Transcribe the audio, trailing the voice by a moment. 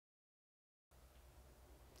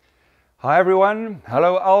Hi everyone,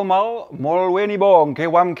 hallo allemaal, molweni bonke,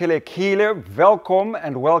 wamkele kile, welcome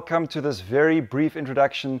and welcome to this very brief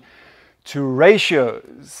introduction to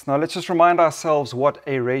ratios. Now let's just remind ourselves what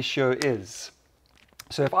a ratio is.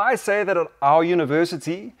 So if I say that at our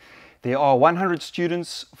university there are 100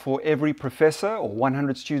 students for every professor or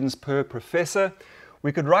 100 students per professor,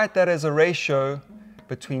 we could write that as a ratio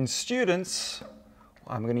between students.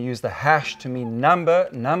 I'm going to use the hash to mean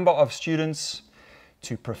number of students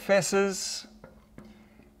to professors,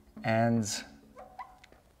 and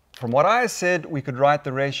from what I said, we could write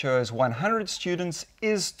the ratio as 100 students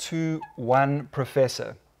is to 1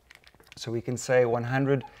 professor. So we can say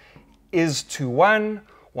 100 is to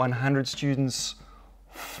 100 students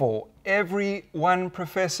for every 1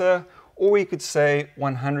 professor, or we could say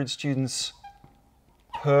 100 students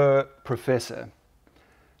per professor.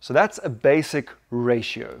 So that's a basic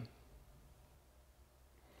ratio.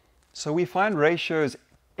 So we find ratios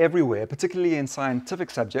everywhere, particularly in scientific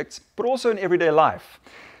subjects, but also in everyday life.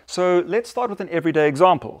 So let's start with an everyday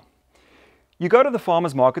example. You go to the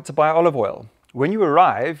farmer's market to buy olive oil. When you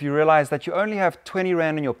arrive, you realize that you only have 20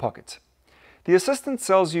 Rand in your pocket. The assistant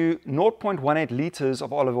sells you 0.18 liters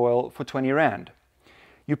of olive oil for 20 Rand.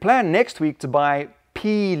 You plan next week to buy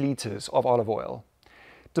P liters of olive oil.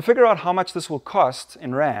 To figure out how much this will cost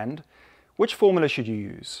in Rand, which formula should you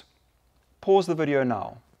use? Pause the video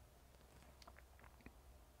now.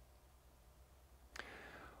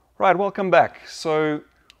 Right, welcome back. So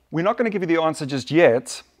we're not going to give you the answer just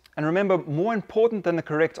yet. And remember, more important than the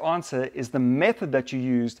correct answer is the method that you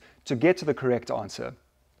used to get to the correct answer.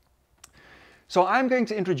 So I'm going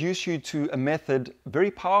to introduce you to a method, a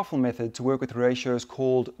very powerful method to work with ratios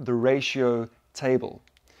called the ratio table.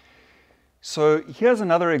 So here's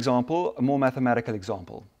another example, a more mathematical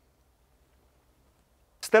example.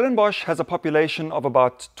 Stellenbosch has a population of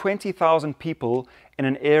about 20,000 people in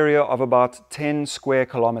an area of about 10 square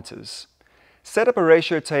kilometers. Set up a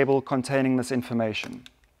ratio table containing this information.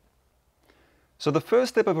 So the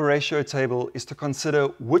first step of a ratio table is to consider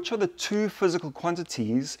which are the 2 physical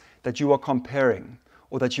quantities that you are comparing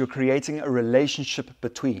or that you're creating a relationship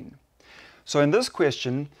between. So in this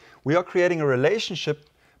question, we are creating a relationship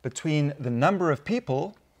between the number of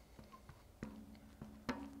people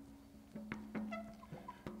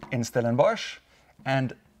in Stellenbosch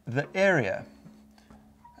and the area.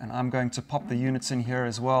 And I'm going to pop the units in here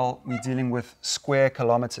as well. We're dealing with square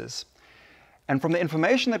kilometers. And from the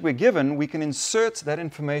information that we're given, we can insert that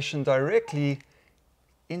information directly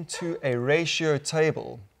into a ratio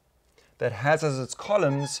table that has as its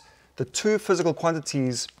columns the 2 physical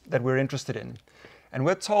quantities that we're interested in. And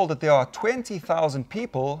we're told that there are 20,000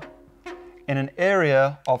 people in an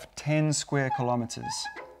area of 10 square kilometers.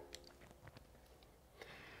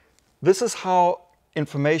 This is how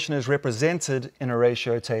information is represented in a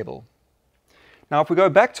ratio table. Now, if we go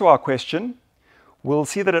back to our question, we'll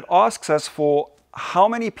see that it asks us for how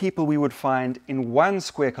many people we would find in 1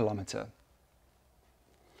 square kilometer.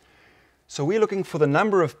 So we're looking for the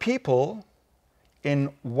number of people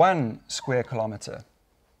in 1 square kilometer.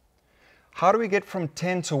 How do we get from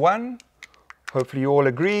 10 to 1? Hopefully you all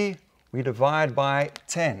agree, we divide by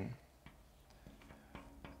 10.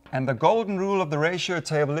 And the golden rule of the ratio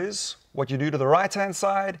table is what you do to the right-hand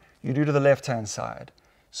side, you do to the left-hand side.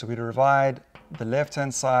 So we divide the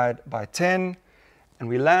left-hand side by 10, and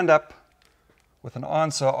we land up with an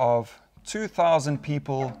answer of 2,000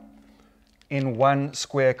 people in 1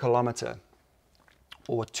 square kilometer,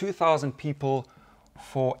 or 2,000 people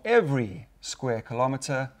for every square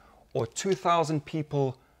kilometer, or 2,000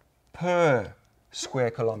 people per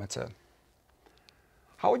square kilometer.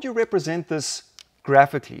 How would you represent this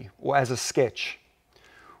graphically or as a sketch?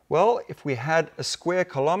 Well, if we had a square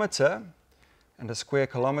kilometer, and a square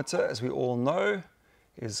kilometer, as we all know,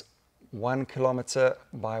 is 1 kilometer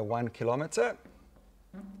by 1 kilometer.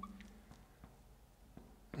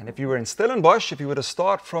 And if you were in Stellenbosch, if you were to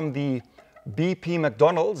start from the BP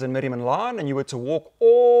McDonald's in Merriman-Laan and you were to walk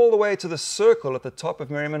all the way to the circle at the top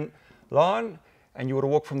of Merriman-Laan, and you were to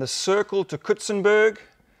walk from the circle to Kutsenberg,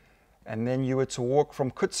 and then you were to walk from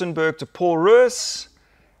Kutsenberg to Paul Roos,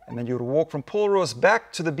 and then you would walk from Paul Roos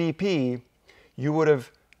back to the BP, you would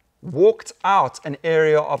have walked out an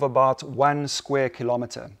area of about 1 square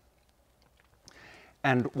kilometer.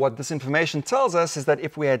 And what this information tells us is that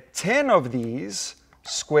if we had 10 of these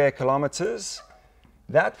square kilometers,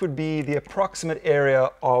 that would be the approximate area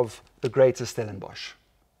of the greater Stellenbosch.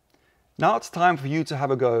 Now it's time for you to have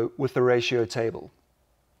a go with the ratio table.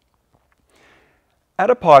 At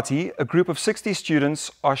a party, a group of 60 students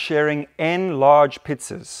are sharing n large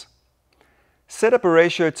pizzas. Set up a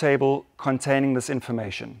ratio table containing this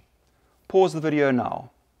information. Pause the video now.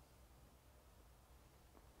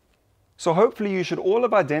 So hopefully you should all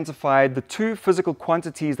have identified the two physical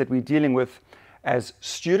quantities that we're dealing with as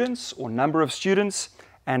students, or number of students,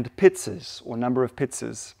 and pizzas, or number of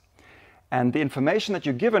pizzas. And the information that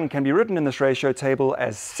you're given can be written in this ratio table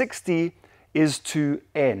as 60 is to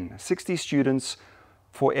n, 60 students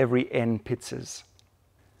for every n pizzas.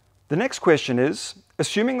 The next question is,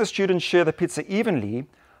 assuming the students share the pizza evenly,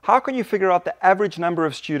 how can you figure out the average number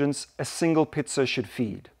of students a single pizza should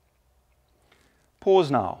feed?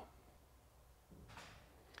 Pause now.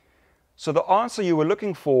 So the answer you were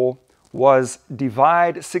looking for was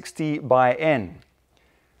divide 60 by n.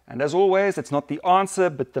 And as always, it's not the answer,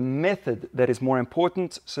 but the method that is more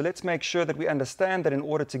important. So let's make sure that we understand that in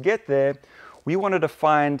order to get there, we wanted to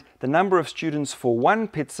find the number of students for one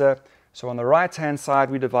pizza. So on the right-hand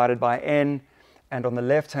side, we divided by n, and on the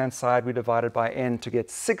left-hand side, we divided by n to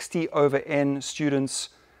get 60 over n students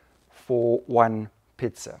for one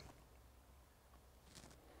pizza.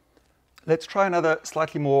 Let's try another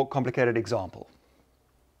slightly more complicated example.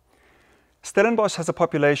 Stellenbosch has a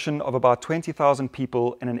population of about 20,000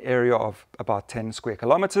 people in an area of about 10 square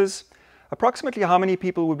kilometers. Approximately how many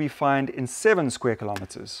people would we find in 7 square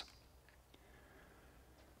kilometers?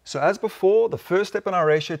 So as before, the first step in our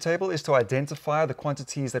ratio table is to identify the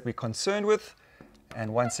quantities that we're concerned with.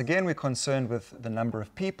 And once again, we're concerned with the number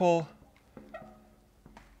of people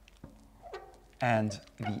and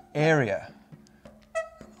the area.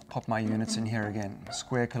 I'll pop my units in here again,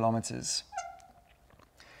 square kilometers.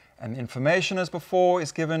 And the information as before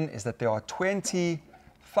is given is that there are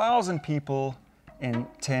 20,000 people in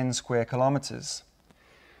 10 square kilometers.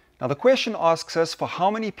 Now the question asks us for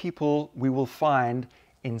how many people we will find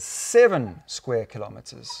in 7 square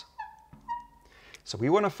kilometers. So we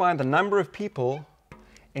want to find the number of people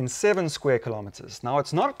in 7 square kilometers. Now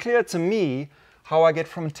it's not clear to me how I get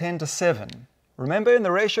from 10 to 7. Remember, in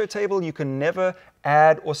the ratio table you can never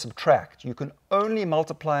add or subtract. You can only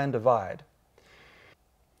multiply and divide.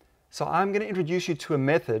 So I'm going to introduce you to a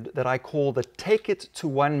method that I call the take it to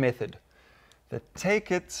one method. The take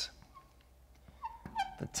it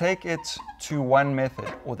to one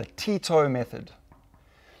method, or the TITO method,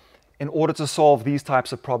 in order to solve these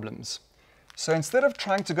types of problems. So instead of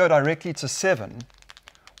trying to go directly to 7,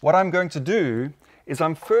 what I'm going to do is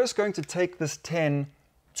I'm first going to take this 10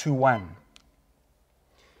 to 1.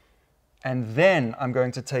 And then I'm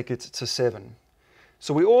going to take it to 7.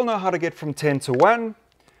 So we all know how to get from 10 to 1.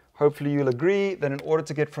 Hopefully you'll agree that in order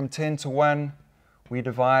to get from 10 to 1, we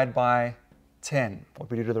divide by 10.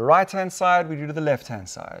 What we do to the right-hand side, we do to the left-hand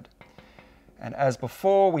side. And as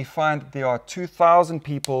before, we find that there are 2,000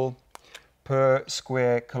 people per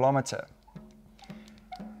square kilometer.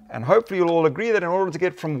 And hopefully you'll all agree that in order to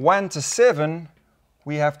get from 1 to 7,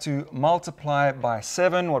 we have to multiply by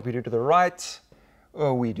 7. What we do to the right,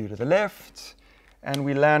 or we do to the left, and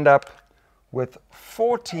we land up with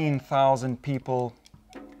 14,000 people.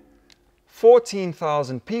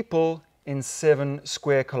 14,000 people in 7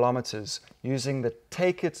 square kilometers using the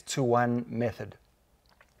take it to one method.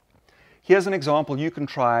 Here's an example you can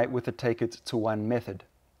try with the take it to one method.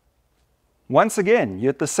 Once again,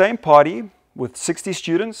 you're at the same party with 60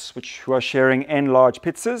 students who are sharing n large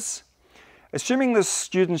pizzas. Assuming the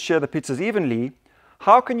students share the pizzas evenly,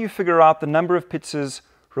 how can you figure out the number of pizzas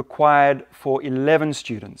required for 11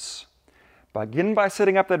 students? Begin by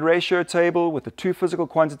setting up that ratio table with the two physical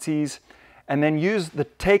quantities, and then use the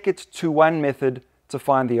take it to one method to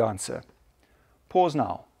find the answer. Pause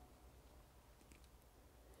now.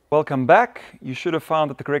 Welcome back. You should have found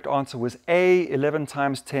that the correct answer was A, 11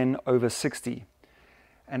 times 10 over 60.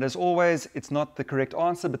 And as always, it's not the correct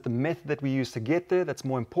answer, but the method that we use to get there that's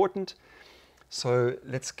more important. So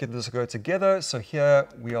let's give this a go together. So here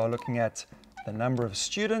we are looking at the number of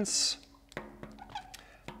students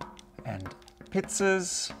and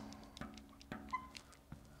pizzas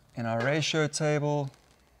in our ratio table.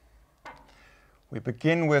 We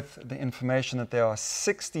begin with the information that there are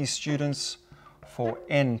 60 students for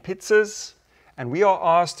n pizzas, and we are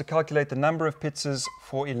asked to calculate the number of pizzas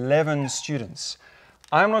for 11 students.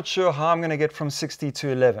 I'm not sure how I'm going to get from 60 to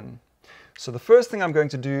 11. So the first thing I'm going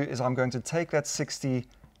to do is I'm going to take that 60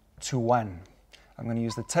 to 1. I'm going to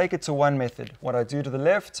use the take it to 1 method. What I do to the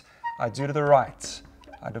left, I do to the right.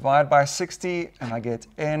 I divide by 60 and I get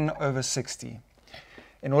n over 60.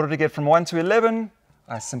 In order to get from 1 to 11,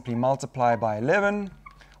 I simply multiply by 11.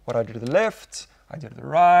 What I do to the left, I do to the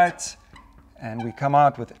right, and we come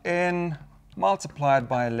out with n multiplied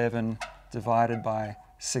by 11 divided by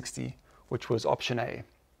 60, which was option A.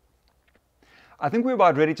 I think we're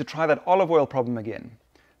about ready to try that olive oil problem again.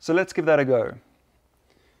 So let's give that a go.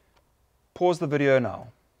 Pause the video now.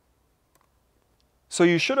 So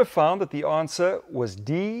you should have found that the answer was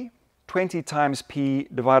D, 20 times P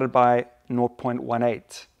divided by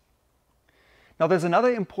 0.18. Now there's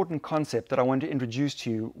another important concept that I want to introduce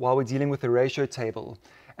to you while we're dealing with the ratio table,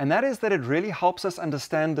 and that is that it really helps us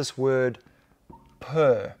understand this word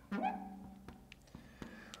per.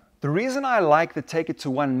 The reason I like the take it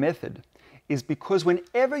to 1 method is because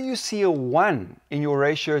whenever you see a 1 in your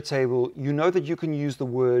ratio table, you know that you can use the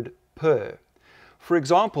word per. For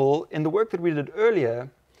example, in the work that we did earlier,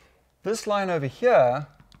 this line over here,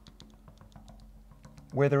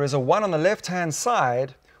 where there is a 1 on the left-hand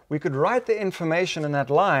side, we could write the information in that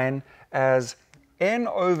line as n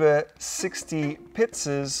over 60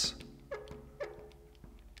 pizzas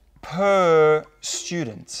per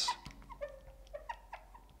student.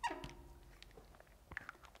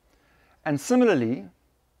 And similarly,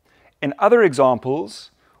 in other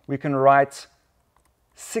examples, we can write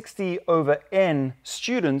 60 over n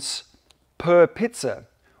students per pizza,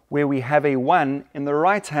 where we have a 1 in the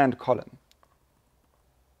right-hand column.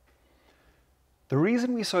 The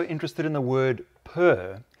reason we're so interested in the word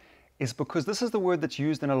per is because this is the word that's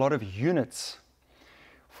used in a lot of units.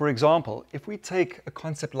 For example, if we take a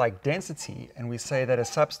concept like density and we say that a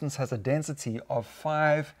substance has a density of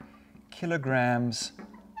 5 kilograms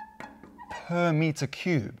per meter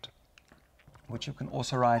cubed, which you can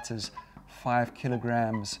also write as 5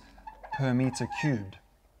 kilograms per meter cubed,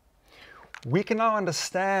 we can now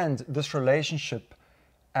understand this relationship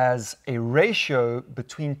as a ratio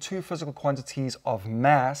between two physical quantities of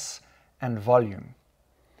mass and volume.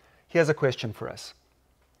 Here's a question for us.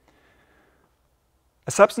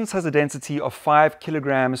 A substance has a density of 5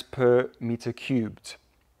 kilograms per meter cubed.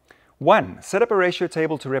 1. Set up a ratio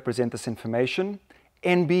table to represent this information.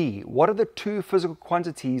 NB. What are the two physical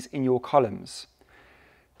quantities in your columns?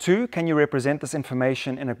 2. Can you represent this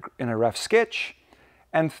information in a rough sketch?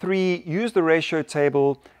 And 3. Use the ratio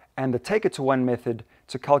table and the take it to 1 method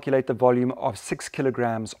to calculate the volume of 6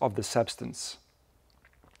 kilograms of the substance.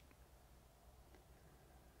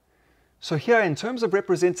 So here, in terms of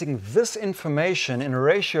representing this information in a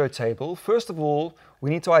ratio table, first of all, we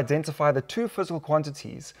need to identify the two physical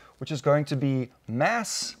quantities, which is going to be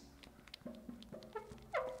mass,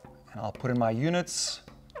 and I'll put in my units,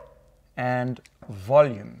 and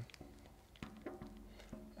volume.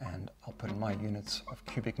 And I'll put in my units of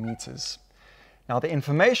cubic meters. Now, the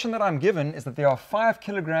information that I'm given is that there are 5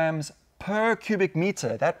 kilograms per cubic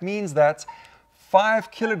meter. That means that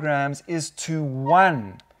 5 kilograms is to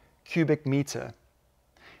 1 cubic meter.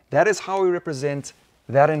 That is how we represent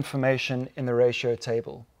that information in the ratio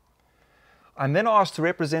table. I'm then asked to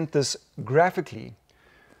represent this graphically.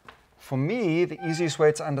 For me, the easiest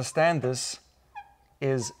way to understand this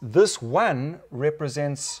is this 1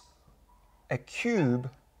 represents a cube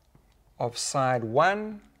of side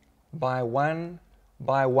 1 by 1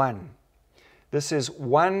 by 1. This is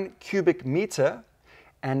 1 cubic meter,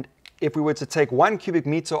 and if we were to take 1 cubic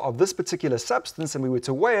meter of this particular substance and we were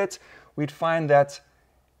to weigh it, we'd find that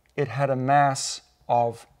it had a mass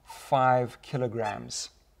of 5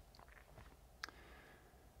 kilograms.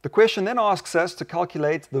 The question then asks us to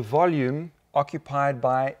calculate the volume occupied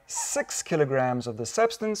by 6 kilograms of the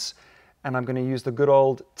substance, and I'm going to use the good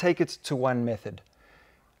old take it to 1 method.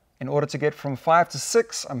 In order to get from 5 to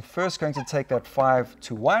 6, I'm first going to take that 5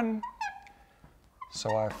 to 1.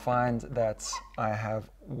 So I find that I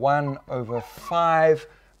have 1 over 5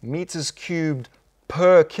 meters cubed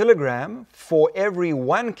per kilogram. For every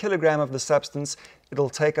 1 kilogram of the substance,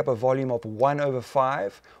 it'll take up a volume of 1 over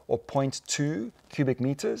 5, or 0.2 cubic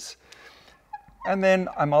meters. And then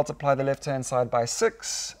I multiply the left-hand side by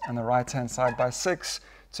 6 and the right-hand side by 6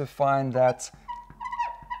 to find that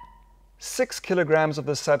 6 kilograms of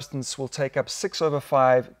the substance will take up 6 over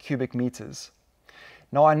 5 cubic meters.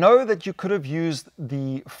 Now, I know that you could have used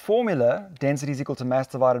the formula, density is equal to mass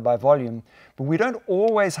divided by volume, but we don't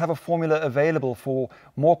always have a formula available for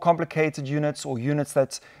more complicated units or units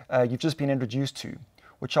that you've just been introduced to,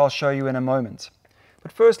 which I'll show you in a moment.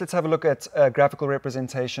 But first, let's have a look at a graphical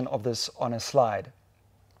representation of this on a slide.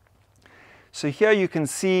 So here you can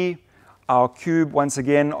see our cube, once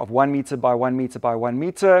again, of 1 meter by 1 meter by 1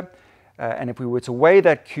 meter. And if we were to weigh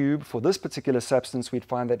that cube for this particular substance, we'd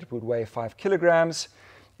find that it would weigh 5 kilograms.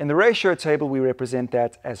 In the ratio table, we represent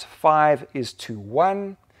that as 5 is to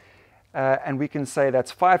 1. And we can say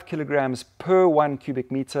that's 5 kilograms per 1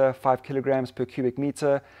 cubic meter, 5 kilograms per cubic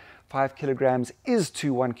meter, 5 kilograms is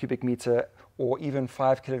to 1 cubic meter, or even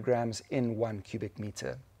 5 kilograms in 1 cubic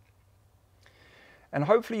meter. And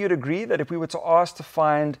hopefully you'd agree that if we were to ask to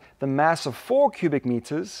find the mass of 4 cubic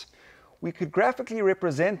meters, we could graphically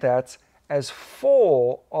represent that as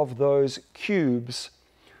 4 of those cubes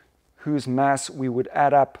whose mass we would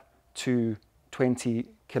add up to 20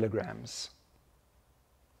 kilograms.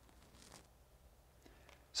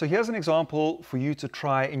 So here's an example for you to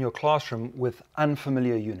try in your classroom with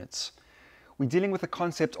unfamiliar units. We're dealing with the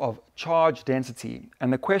concept of charge density,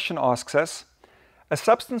 and the question asks us, a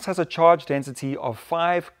substance has a charge density of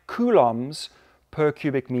 5 coulombs per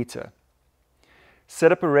cubic meter.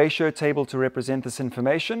 Set up a ratio table to represent this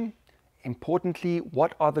information. Importantly,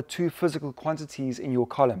 what are the two physical quantities in your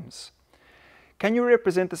columns? Can you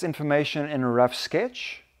represent this information in a rough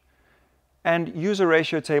sketch? And use a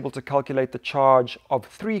ratio table to calculate the charge of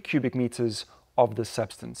 3 cubic meters of this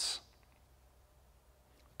substance.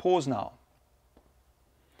 Pause now.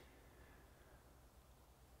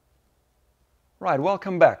 Right,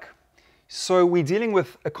 welcome back. So we're dealing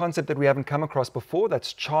with a concept that we haven't come across before,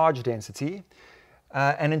 that's charge density.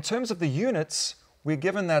 And in terms of the units, we're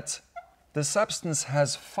given that the substance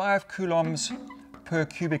has 5 coulombs per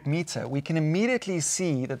cubic meter. We can immediately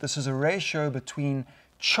see that this is a ratio between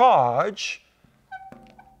charge,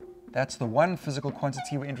 that's the one physical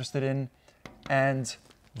quantity we're interested in, and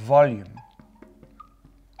volume.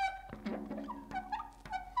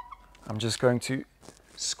 I'm just going to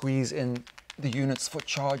squeeze in the units for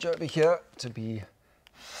charge over here to be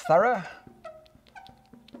thorough.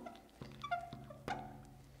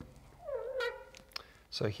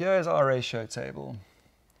 So here is our ratio table.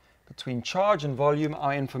 Between charge and volume,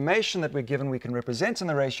 our information that we're given we can represent in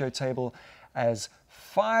the ratio table as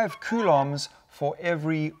 5 coulombs for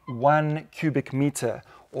every 1 cubic meter,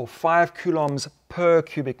 or 5 coulombs per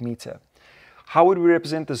cubic meter. How would we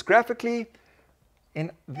represent this graphically?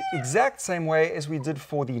 In the exact same way as we did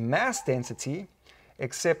for the mass density,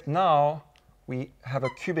 except now we have a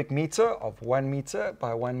cubic meter of 1 meter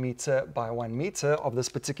by 1 meter by 1 meter of this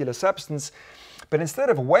particular substance. But instead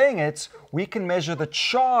of weighing it, we can measure the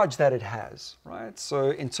charge that it has, right?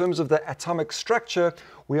 So in terms of the atomic structure,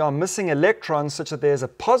 we are missing electrons such that there's a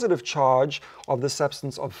positive charge of the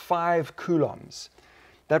substance of 5 coulombs.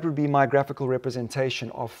 That would be my graphical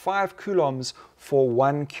representation of 5 coulombs for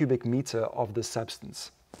 1 cubic meter of the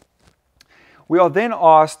substance. We are then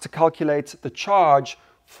asked to calculate the charge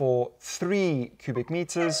for 3 cubic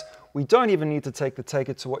meters. We don't even need to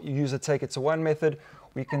use a take it to 1 method.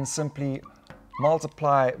 We can simply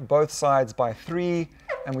multiply both sides by 3,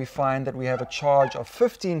 and we find that we have a charge of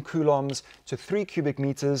 15 coulombs to 3 cubic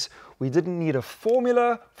meters. We didn't need a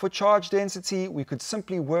formula for charge density. We could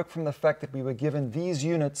simply work from the fact that we were given these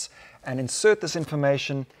units and insert this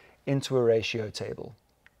information into a ratio table.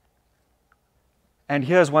 And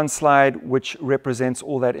here's one slide which represents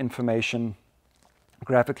all that information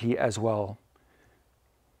graphically as well.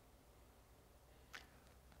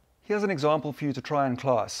 Here's an example for you to try in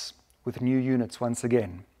class with new units once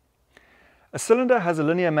again. A cylinder has a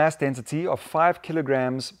linear mass density of 5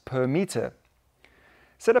 kilograms per meter.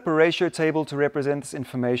 Set up a ratio table to represent this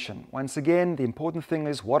information. Once again, the important thing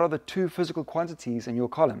is what are the two physical quantities in your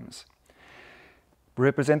columns.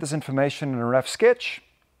 Represent this information in a rough sketch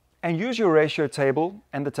and use your ratio table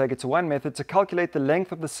and the take it to 1 method to calculate the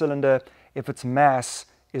length of the cylinder if its mass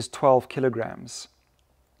is 12 kilograms.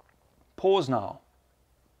 Pause now.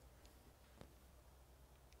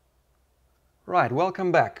 Right,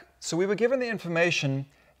 welcome back. So we were given the information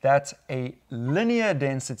that a linear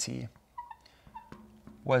density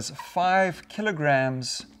was 5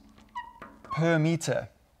 kilograms per meter.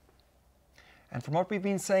 And from what we've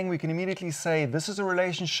been saying, we can immediately say this is a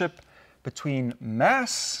relationship between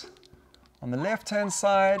mass on the left-hand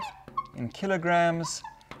side in kilograms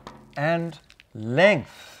and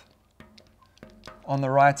length on the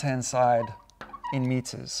right-hand side in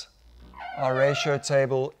meters. Our ratio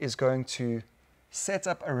table is going to set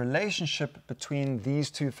up a relationship between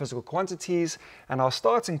these two physical quantities, and our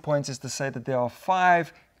starting point is to say that there are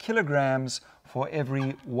 5 kilograms for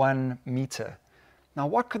every 1 meter. Now,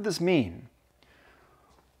 what could this mean?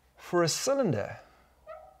 For a cylinder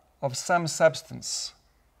of some substance,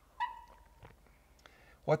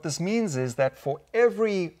 what this means is that for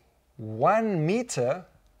every 1 meter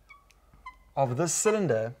of this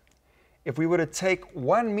cylinder, if we were to take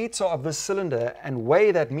 1 meter of this cylinder and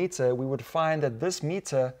weigh that meter, we would find that this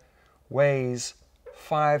meter weighs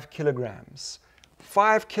 5 kilograms.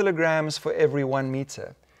 5 kilograms for every 1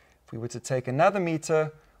 meter. If we were to take another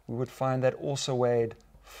meter, we would find that also weighed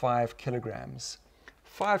 5 kilograms.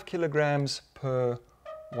 5 kilograms per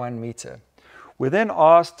 1 meter. We're then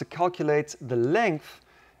asked to calculate the length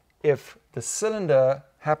if the cylinder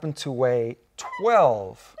happened to weigh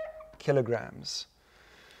 12 kilograms.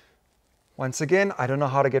 Once again, I don't know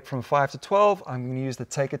how to get from 5 to 12. I'm going to use the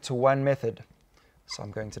take it to 1 method. So I'm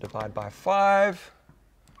going to divide by 5,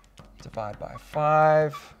 divide by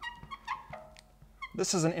 5.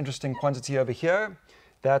 This is an interesting quantity over here.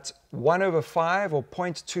 that's 1/5 or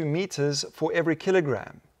 0.2 meters for every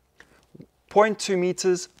kilogram. 0.2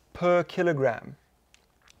 meters per kilogram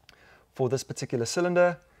for this particular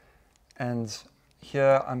cylinder. And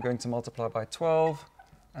here I'm going to multiply by 12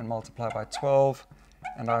 and multiply by 12.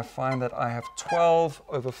 And I find that I have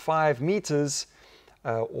 12/5 meters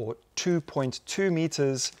or 2.2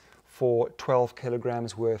 meters for 12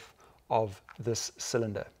 kilograms worth of this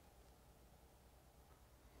cylinder.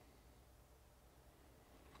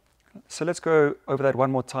 So let's go over that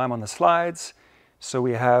one more time on the slides. So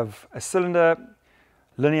we have a cylinder,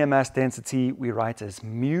 linear mass density we write as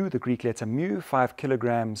mu, the Greek letter mu, 5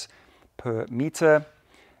 kilograms per meter.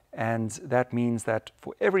 And that means that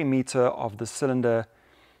for every meter of the cylinder,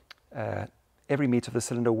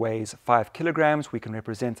 weighs 5 kilograms. We can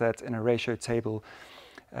represent that in a ratio table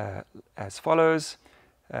as follows.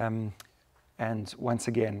 And once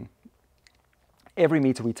again, every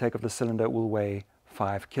meter we take of the cylinder will weigh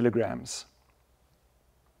 5 kilograms.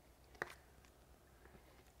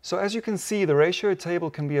 So as you can see, the ratio table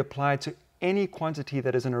can be applied to any quantity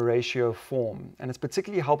that is in a ratio form. And it's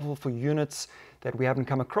particularly helpful for units that we haven't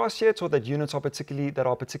come across yet, or that units are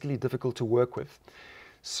particularly difficult to work with.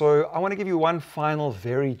 So I want to give you one final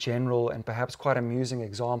very general and perhaps quite amusing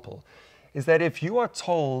example, is that if you are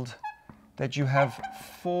told that you have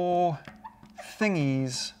 4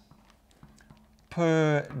 thingies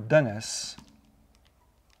per dingus,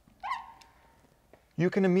 you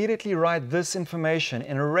can immediately write this information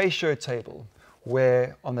in a ratio table,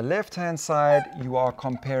 where on the left-hand side you are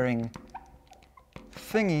comparing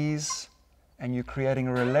thingies and you're creating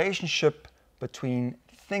a relationship between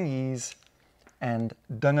thingies and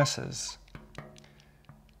dinguses.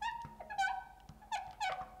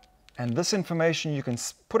 And this information you can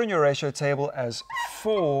put in your ratio table as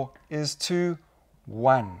 4 is to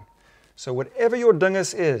 1. So whatever your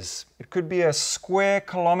dingus is, it could be a square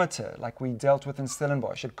kilometer like we dealt with in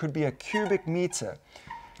Stellenbosch, it could be a cubic meter,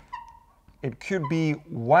 it could be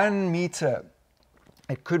 1 meter,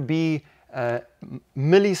 it could be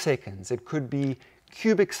milliseconds, it could be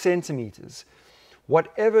cubic centimeters.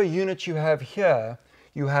 Whatever unit you have here,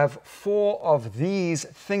 you have 4 of these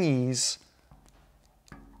thingies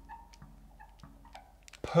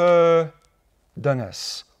per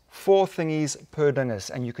dingus. 4 thingies per dingus,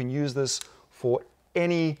 and you can use this for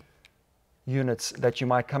any units that you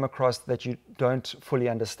might come across that you don't fully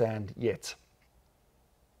understand yet.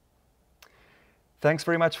 Thanks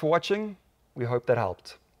very much for watching. We hope that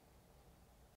helped.